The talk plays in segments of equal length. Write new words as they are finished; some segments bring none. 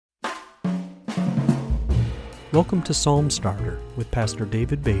Welcome to Psalm Starter with Pastor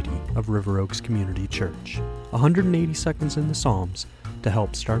David Beatty of River Oaks Community Church. 180 seconds in the Psalms to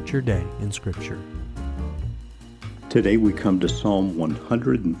help start your day in Scripture. Today we come to Psalm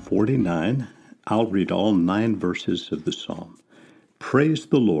 149. I'll read all 9 verses of the psalm. Praise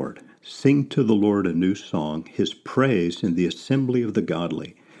the Lord. Sing to the Lord a new song, His praise in the assembly of the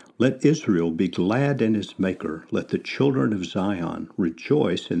godly. Let Israel be glad in His Maker. Let the children of Zion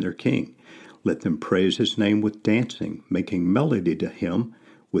rejoice in their King. Let them praise His name with dancing, making melody to Him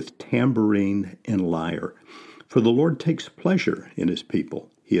with tambourine and lyre. For the Lord takes pleasure in His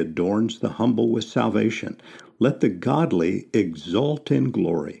people. He adorns the humble with salvation. Let the godly exult in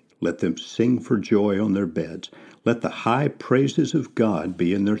glory. Let them sing for joy on their beds. Let the high praises of God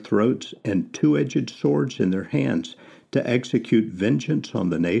be in their throats and two-edged swords in their hands, to execute vengeance on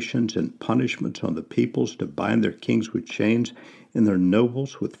the nations and punishments on the peoples, to bind their kings with chains and their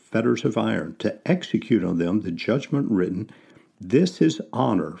nobles with fetters of iron, to execute on them the judgment written. This is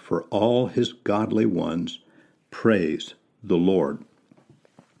honor for all His godly ones. Praise the Lord.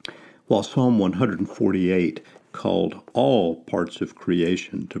 While Psalm 148 called all parts of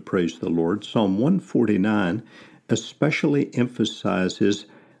creation to praise the Lord, Psalm 149 especially emphasizes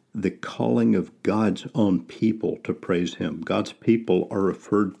the calling of God's own people to praise Him. God's people are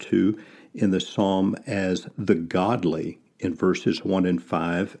referred to in the psalm as the godly in verses 1 and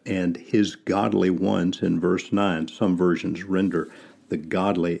 5, and His godly ones in verse 9. Some versions render the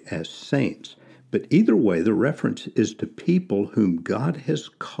godly as saints. But either way, the reference is to people whom God has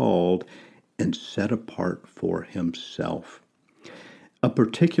called and set apart for Himself. A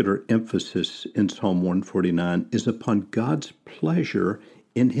particular emphasis in Psalm 149 is upon God's pleasure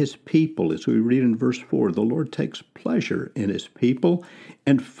in His people. As we read in verse 4, the Lord takes pleasure in His people,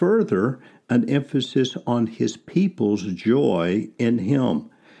 and further, an emphasis on His people's joy in Him.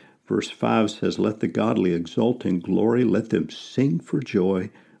 Verse 5 says, Let the godly exult in glory, let them sing for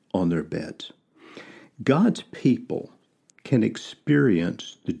joy on their beds. God's people can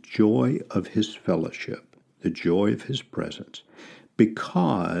experience the joy of His fellowship, the joy of His presence,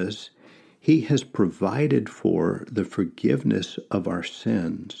 because He has provided for the forgiveness of our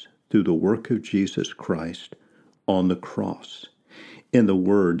sins through the work of Jesus Christ on the cross. In the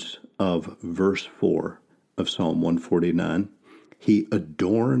words of verse 4 of Psalm 149, He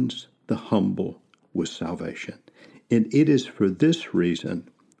adorns the humble with salvation. And it is for this reason,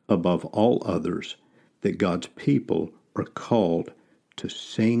 above all others, that God's people are called to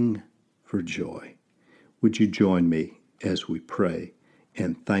sing for joy. Would you join me as we pray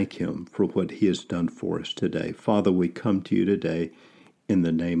and thank Him for what He has done for us today? Father, we come to You today in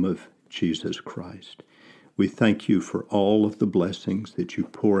the name of Jesus Christ. We thank You for all of the blessings that You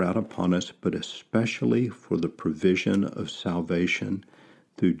pour out upon us, but especially for the provision of salvation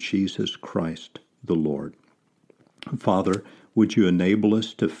through Jesus Christ the Lord. Father, would You enable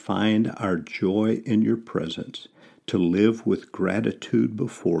us to find our joy in Your presence, to live with gratitude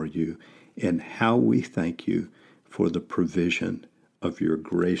before You, and how we thank You for the provision of Your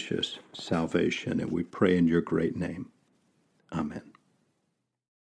gracious salvation. And we pray in Your great name. Amen.